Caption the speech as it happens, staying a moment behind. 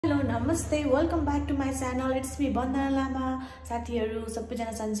नमस्ते welcome back to my channel it's me वन्दना लामा साथीहरु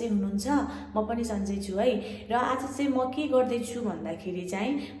सबैजना सन्चै हुनुहुन्छ म पनि सन्चै छु है र आज चाहिँ म के गर्दै छु भन्दाखेरि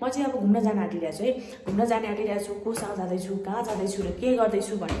चाहिँ म चाहिँ अब घुम्न जान आँटिरहेको छु है घुम्न जान आँटिरहेको छु कोसँग जाँदै छु कहाँ जाँदै छु र के गर्दै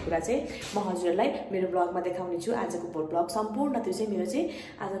छु भन्ने कुरा चाहिँ म हजुरहरुलाई मेरो ब्लगमा देखाउने छु आजको ब्लग सम्पूर्ण त्यो चाहिँ मेरो चाहिँ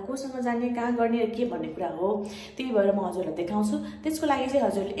आज कोसँग जाने कहाँ गर्ने र के भन्ने कुरा हो त्यही भएर म हजुरहरुलाई देखाउँछु त्यसको लागि चाहिँ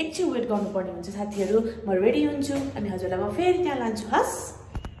हजुरले एकछिन वेट गर्नुपर्ने हुन्छ साथीहरु म रेडी हुन्छु अनि हजुरलाई म फेरि त्यहाँ लान्छु हस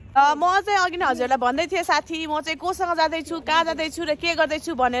म चाहिँ अघि नै हजुरलाई भन्दै थिएँ साथी म चाहिँ कोसँग जाँदैछु कहाँ जाँदैछु र के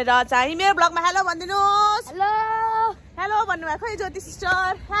गर्दैछु भनेर चाहिँ मेरो ब्लगमा हेलो भनिदिनुहोस् हेलो हेलो भन्नुभएको है ज्योति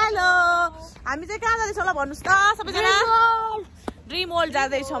सिस्टर हेलो हामी चाहिँ कहाँ जाँदैछौँ होला भन्नुहोस् त सबैजना ड्रिम वर्ल्ड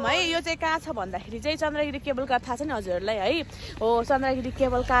जाँदैछौँ है यो चाहिँ कहाँ छ भन्दाखेरि चाहिँ चन्द्रगिरी केबल कार थाहा छ नि हजुरहरूलाई है हो चन्द्रगिरी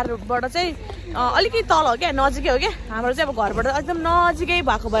केबल कारबाट चाहिँ अलिकति तल हो क्या नजिकै हो क्या हाम्रो चाहिँ अब घरबाट एकदम नजिकै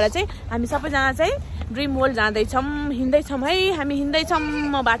भएको भएर चाहिँ हामी सबैजना चाहिँ ड्रिम वर्ल्ड जाँदैछौँ हिँड्दैछौँ है हामी हिँड्दैछौँ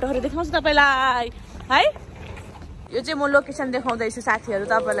म बाटोहरू देखाउँछु तपाईँलाई है यो चाहिँ म लोकेसन देखाउँदैछु साथीहरू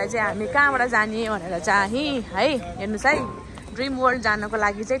तपाईँलाई चाहिँ हामी कहाँबाट जाने भनेर चाहिँ है हेर्नुहोस् है ड्रिम वर्ल्ड जानको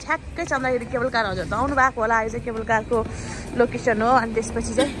लागि चाहिँ ठ्याक्कै चन्द्रगिरी केबल कार हजुर त आउनु भएको होला यो चाहिँ केबल कारको लोकेसन हो अनि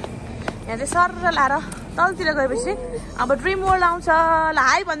त्यसपछि चाहिँ यहाँ चाहिँ सर लाएर तलतिर गएपछि अब ड्रिम वर्ल्ड आउँछ ल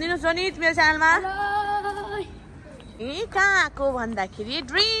हाई भनिदिनुहोस् जोनित मेरो च्यानलमा ए कहाँ आएको भन्दाखेरि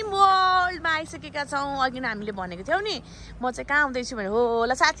ड्रिम वर्ल्डमा आइसकेका छौँ अघि नै हामीले भनेको थियौँ नि म चाहिँ कहाँ आउँदैछु भने हो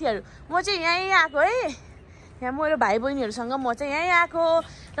ल साथीहरू म चाहिँ यहीँ आएको है यहाँ मेरो भाइ बहिनीहरूसँग म चाहिँ यहीँ आएको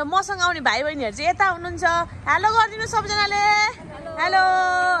र मसँग आउने भाइ बहिनीहरू चाहिँ यता हुनुहुन्छ हेलो गरिदिनु सबैजनाले हेलो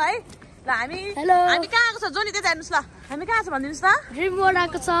है ल हामी कहाँ आएको छ जोनी त्यता हेर्नुहोस् ल हामी कहाँ छ भनिदिनुहोस् त ड्रिम वर्ल्ड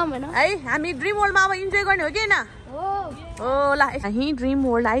आएको छ हैन है हामी ड्रिम वर्ल्डमा अब इन्जोय गर्ने हो कि हैन हो ल यहीँ ड्रिम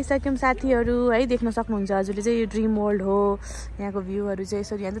वर्ल्ड आइसक्यौँ साथीहरू है देख्न सक्नुहुन्छ हजुरले चाहिँ यो ड्रिम वर्ल्ड हो यहाँको भ्यूहरू चाहिँ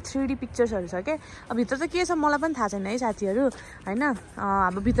यसरी यहाँ चाहिँ 3D पिक्चर्सहरू छ क्या अब भित्र चाहिँ के छ मलाई पनि थाहा छैन है साथीहरू होइन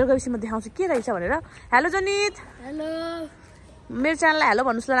अब भित्र गएपछि म देखाउँछु के रहेछ भनेर हेलो जनित हेलो मेरो च्यानललाई हेलो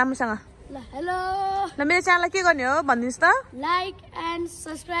भन्नुहोस् ल राम्रोसँग ल हेलो ल मेरो च्यानललाई के गर्ने हो भनिदिनुहोस् त लाइक एन्ड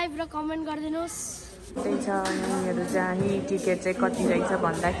सब्स्क्राइब र कमेन्ट गरिदिनुहोस् त्यही छ यहाँनिर चाहिँ टिकट चाहिँ कति रहेछ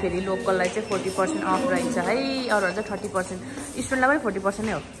भन्दाखेरि लोकललाई चाहिँ 40% अफ रहेछ है अरूहरू चाहिँ 30% स्टुडेन्टलाई पनि 40%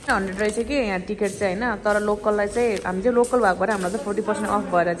 नै हो 100 रहेछ कि यहाँ टिकट चाहिँ होइन तर लोकललाई चाहिँ हामी चाहिँ लोकल भएको भएर हामीलाई चाहिँ 40% अफ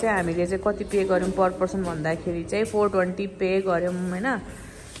भएर चाहिँ हामीले चाहिँ कति पे गऱ्यौँ पर पर्सन भन्दाखेरि चाहिँ 420 पे गऱ्यौँ होइन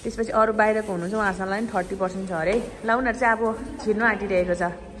त्यसपछि अरू बाहिरको हुनुहुन्छ उहाँहरूलाई पनि 30% छ अरे ल उनीहरू चाहिँ अब छिर्नु आँटिरहेको छ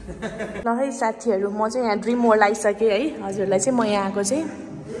ल है साथीहरू म चाहिँ यहाँ ड्रिम वर्ल्ड आइसकेँ है हजुरलाई चाहिँ म यहाँ आएको चाहिँ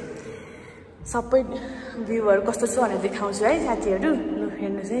सबै भ्यूहरू कस्तो छ भनेर देखाउँछु है साथीहरू लु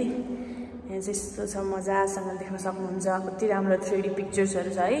हेर्नुहोस् है यहाँ चाहिँ यस्तो छ मजासँग देख्न सक्नुहुन्छ कति राम्रो 3D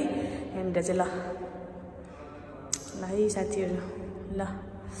पिक्चर्सहरू छ है यहाँनिर चाहिँ ल है साथीहरू ल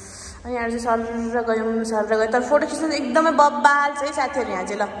अनि यहाँ चाहिँ सर गयौँ तर फोटो खिच्नु चाहिँ एकदमै बब्बाल छ है साथीहरू यहाँ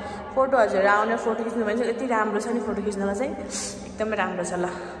चाहिँ ल फोटो हजुर आउने फोटो खिच्नु भने चाहिँ यति राम्रो छ नि फोटो खिच्नलाई चाहिँ एकदमै राम्रो छ ल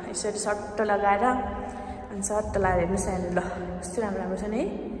यसरी सट्ट लगाएर अनि सट्ट लगाएर हेर्नुहोस् यहाँनिर ल कस्तो राम्रो छ नि है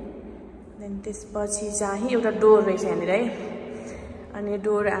देन त्यसपछि चाहिँ एउटा डोर रहेछ यहाँनिर है अनि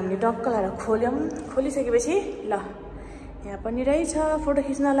डोर हामीले टक्क लगाएर खोल्यौँ खोलिसकेपछि ल यहाँ पनि रहेछ फोटो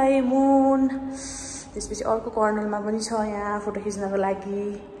खिच्नलाई मुन त्यसपछि अर्को कर्नरमा पनि छ यहाँ फोटो खिच्नको लागि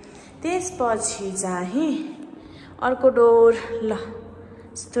त्यसपछि चाहिँ अर्को डोर ल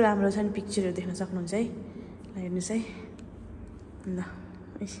यस्तो राम्रो छ नि पिक्चरहरू देख्न सक्नुहुन्छ है ल हेर्नुहोस् है ल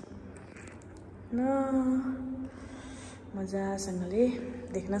मजासँगले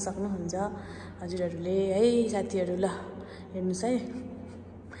देख्न सक्नुहुन्छ हजुरहरूले है साथीहरू ल हेर्नुहोस् है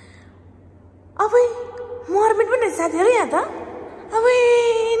अब मर्मेन्ट पनि रहेछ साथीहरू यहाँ त अब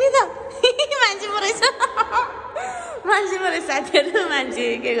नि त मान्छे पो रहेछ मान्छे पो रहेछ साथीहरू मान्छे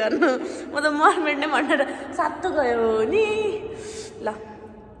के गर्नु म त मर्मेन्ट नै भनेर सातो गयो नि ल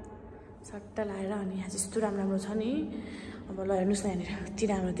सट्टा लगाएर अनि यहाँ चाहिँ यस्तो राम्रो छ नि अब ल हेर्नुहोस् न यहाँनिर यति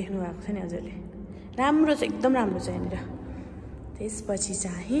राम्रो देख्नु भएको छ नि हजुरले राम्रो छ एकदम राम्रो छ यहाँनिर त्यसपछि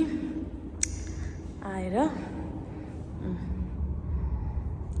चाहिँ आएर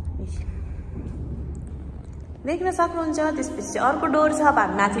देख्न सक्नुहुन्छ त्यसपछि चाहिँ अर्को डोर छ अब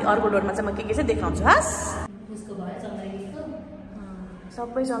हामी माथि अर्को डोरमा चाहिँ म के छ देखाउँछु हस्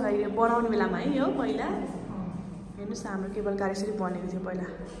सबै चन्द्रगिरी बनाउने बेलामा है यो पहिला हेर्नुहोस् न हाम्रो केबल कार यसरी बनेको थियो पहिला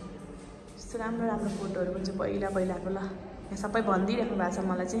यस्तो राम्रो राम्रो फोटोहरू पनि छ पहिलाको ल यहाँ सबै भनिदिइराख्नु भएको छ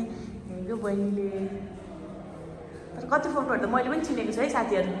मलाई चाहिँ यहीँको बहिनीले तर कति फोटोहरू त मैले पनि चिनेको छु है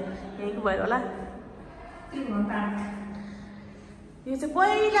साथीहरू यहीँको भएर होला यो चाहिँ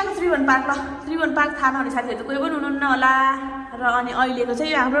पहिलाको त्रिभुवन पार्क ल त्रिभुवन पार्क थाहा नहुने साथीहरू त कोही पनि हुनुहुन्न होला र अनि अहिलेको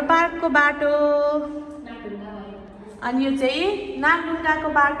चाहिँ यो हाम्रो पार्कको बाटो अनि यो चाहिँ नागढुङ्गाको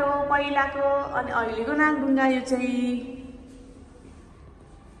बाटो पहिलाको अनि अहिलेको नागढुङ्गा यो चाहिँ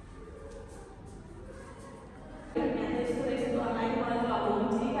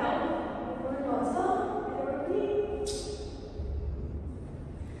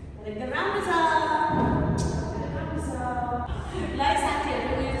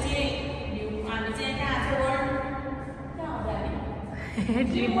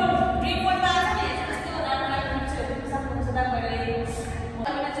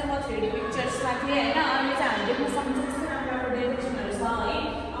पिक्चर्समा थिएँ होइन अहिले चाहिँ हामीले देख्न सक्छौँ कस्तो राम्रो राम्रो डेकोरेसनहरू छ है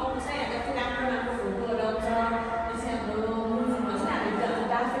आउनुहोस् है कति राम्रो राम्रो फोटोहरू आउँछ त्यो चाहिँ हाम्रो मुभीमा चाहिँ हामीले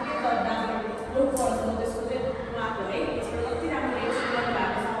डान्सकै गर्दा लोक गर्छौँ त्यसको चाहिँ उहाँको है त्यसको कति राम्रो डेकोरेसन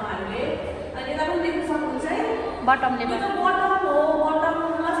गर्नुभएको छ उहाँहरूले अनि यता पनि देख्न सक्नुहुन्छ है बटमले बटम हो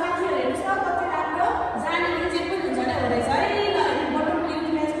बटममा साथीहरू हेर्नुहोस् न कति राम्रो जाने चाहिँ पनि हुन्छ नै हो रहेछ है बटमको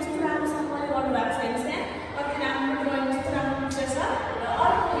युटिलाइज कस्तो राम्रोसँगले गर्नुभएको छ हेर्नुहोस् त्यहाँ कति राम्रो ड्रइङ कस्तो राम्रो पिक्चर छ र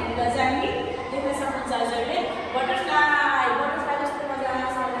अर्को हेरेर चाहिँ देख्न सक्नुहुन्छ हजुरहरूले बटरफ्लाई कस्तो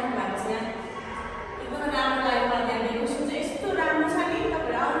मजासँग भएको छ यहाँ एकदमै राम्रो लाग्यो मलाई त्यहाँ डेकोरेसन चाहिँ यस्तो राम्रो छ नि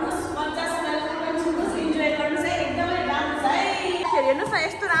तपाईँहरू आउनुहोस् मजासँगले सुन्नुहोस् इन्जोय गर्नुहोस् है एकदमै राम्रो छ है हेर्नुहोस् न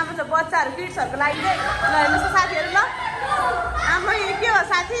यस्तो राम्रो छ बच्चाहरू किड्सहरूको लागि चाहिँ ल हेर्नुहोस् न साथीहरू ल हाम्रो यो के हो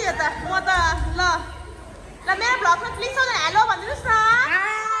साथी यो त म त ल मेरो भ्लगमा प्लिज आउँदैन हेलो भनिदिनुहोस् न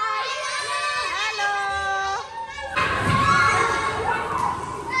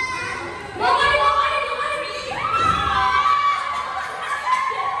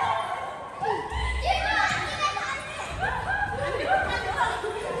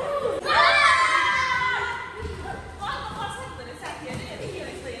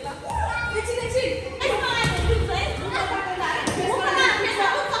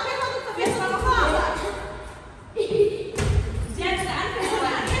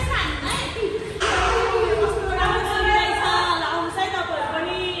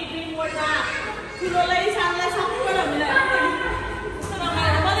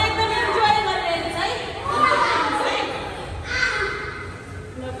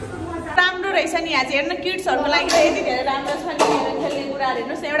यहाँ चाहिँ हेर्नु किड्सहरूको लागि त यति धेरै राम्रो छ नि खेल्ने कुराहरू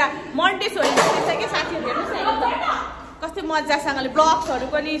हेर्नुहोस् न एउटा मन्टेसोरी छ कि साथीहरू हेर्नुहोस् न एकदम कस्तो मजासँगले ब्लक्सहरू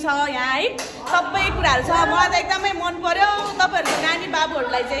पनि छ यहाँ है सबै कुराहरू छ मलाई त एकदमै मन पर्यो तपाईँहरूको नानी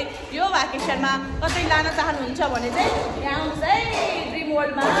बाबुहरूलाई चाहिँ यो भ्याकेसनमा कतै लान चाहनुहुन्छ भने चाहिँ यहाँ आउनुहोस् है ड्रिम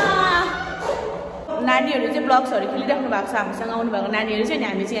वर्ल्डमा नानीहरू चाहिँ ब्लक्सहरू खेलिराख्नु भएको छ हामीसँग आउनुभएको नानीहरू चाहिँ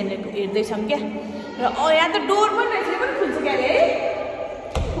हामी चाहिँ यहाँनिर हेर्दैछौँ क्या र यहाँ त डोर पनि रहेछ पनि खुल्छ क्या अरे है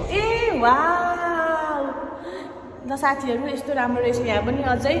ए वा ल साथीहरू यस्तो राम्रो रहेछ यहाँ पनि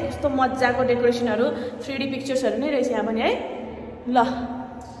अझै यस्तो मजाको डेकोरेसनहरू 3D पिक्चर्सहरू नै रहेछ यहाँ पनि है ल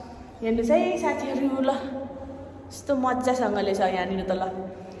हेर्नुहोस् है साथीहरू ल यस्तो मजासँगले छ यहाँनिर त ल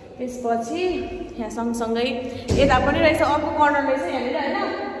त्यसपछि यहाँ सँगसँगै यता पनि रहेछ अर्को कर्नर रहेछ यहाँनिर होइन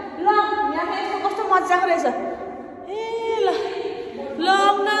ल यहाँ पनि यस्तो कस्तो मजाको रहेछ ए ल ल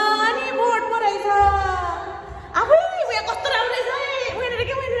नानी बोर्ड पो रहेछ आफै उयो कस्तो राम्रो रहेछ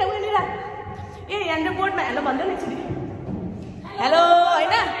ए यहाँनिर बोर्डमा हेलो भन्दै रहेछ नि हेलो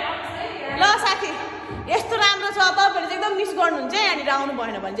होइन ल साथी यस्तो राम्रो छ तपाईँहरू चाहिँ एकदम मिस गर्नुहुन्छ है यहाँनिर आउनु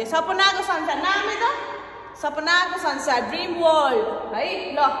भएन भने चाहिँ सपनाको संसार नामै त सपनाको संसार ड्रिम वर्ल्ड है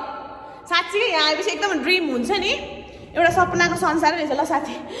ल साँच्चै यहाँ आएपछि एकदम ड्रिम हुन्छ नि एउटा सपनाको संसार रहेछ ल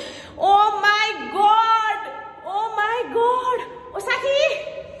साथी ओ माई गड ओ साथी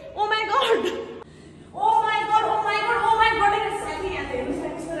ओ माई गड साथी यहाँ हेर्नुहोस् न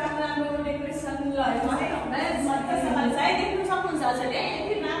कस्तो राम्रो राम्रो डेकोरेसन ल देख्नु सक्नुहुन्छ हजुरले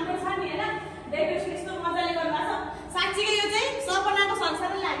यति राम्रो छ नि होइन डेकोरेसन यस्तो मजाले गर्नुभएको छ साँच्चीकै यो चाहिँ सपनाको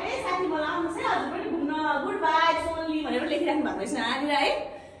संसार लाग्यो है साथी मलाई आउनुहोस् है हजुर पनि घुम्न गुड बाई सोनली भनेर लेखिराख्नु भएको रहेछ नानीलाई है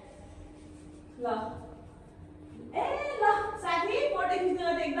ल ए ल साथी फोटो खिच्नु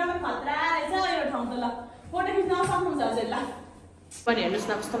त एकदमै खतरा रहेछ यो ठाउँ त ल फोटो खिच्न सक्नुहुन्छ हजुर ल पनि हेर्नुहोस्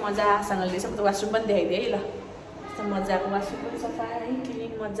न कस्तो मजासँगले रहेछ म त वासरुम पनि देखाइदिएँ है ल कस्तो मजाको वासरुम पनि सफा है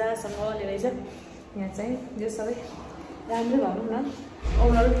क्लिन मजासँगले रहेछ यहाँ चाहिँ यो सबै राम्रो भनौँ न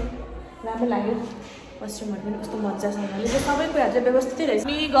ओभरअल राम्रो लाग्यो वासरुमहरू पनि कस्तो मजासँगले सबै कुराहरू चाहिँ व्यवस्थितै रहेछ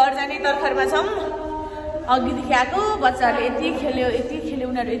हामी घर जाने तर्खरमा छौँ अघिदेखि आएको बच्चाहरूले यति खेल्यो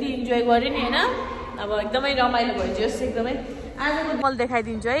उनीहरू यति इन्जोय गर्यो नि होइन अब एकदमै रमाइलो भइदियोस् एकदमै आजको मल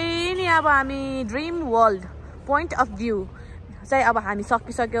देखाइदिन्छु है नि अब हामी dream world point of view चाहिँ अब हामी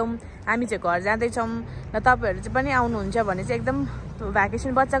सकिसक्यौँ हामी चाहिँ घर जाँदैछौँ र तपाईँहरू चाहिँ पनि आउनुहुन्छ भने चाहिँ एकदम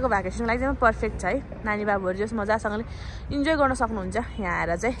भ्याकेसन बच्चाको भ्याकेसनको लागि चाहिँ पर्फेक्ट छ है नानी बाबुहरू जस मजासँगले इन्जोय गर्न सक्नुहुन्छ यहाँ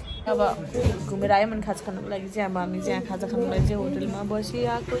आएर चाहिँ अब घुमेर आयो भने खाजा खानुको लागि चाहिँ अब हामी चाहिँ यहाँ खाजा खानुको लागि चाहिँ होटलमा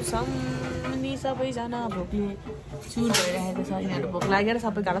बसिआएको छौँ अनि सबैजना भोकले चुर भइरहेको छ यिनीहरू भोक लागेर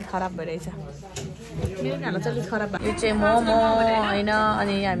सबैको हालत खराब भइरहेछ मेरो हालत चाहिँ अलिक खराब भयो यो चाहिँ मोमो होइन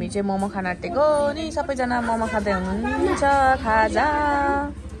अनि हामी चाहिँ मोमो खान आँटेको अनि सबैजना मोमो खाँदै हुनुहुन्छ खाजा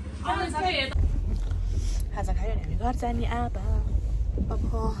खायो भने हामी घर जाने अब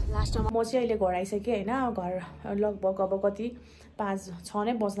लास्टमा म चाहिँ अहिले घर आइसकेँ होइन घर लगभग अब कति 5-6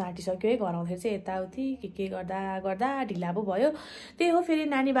 नै बज्न आँटिसक्यो है। घर आउँदाखेरि चाहिँ यताउति के गर्दा गर्दा ढिला पो भयो। त्यही हो, फेरि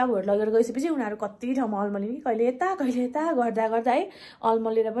नानी बाबुहरू लगेर गइसकेपछि उनीहरू कति ठाउँमा अल्मलिने, कहिले यता गर्दा गर्दा है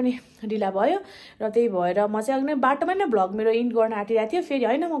अल्मलेर पनि ढिला भयो। र त्यही भएर म चाहिँ अघि नै बाटोमै नै भ्लग मेरो इन्ड गर्न आँटिरहेको थियो। फेरि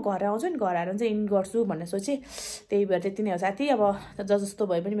होइन म घर आउँछु नि, घर आएर चाहिँ इन्ड गर्छु भन्ने सोचेँ। त्यही भएर त्यति नै हो साथी। अब जस्तो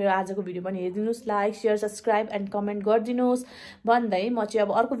भए पनि मेरो आजको भिडियो पनि हेरिदिनुहोस्, like share subscribe and comment गरिदिनुहोस् भन्दै म चाहिँ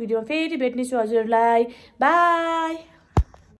अब अर्को भिडियोमा फेरि भेट्नेछु हजुरहरूलाई। बाई।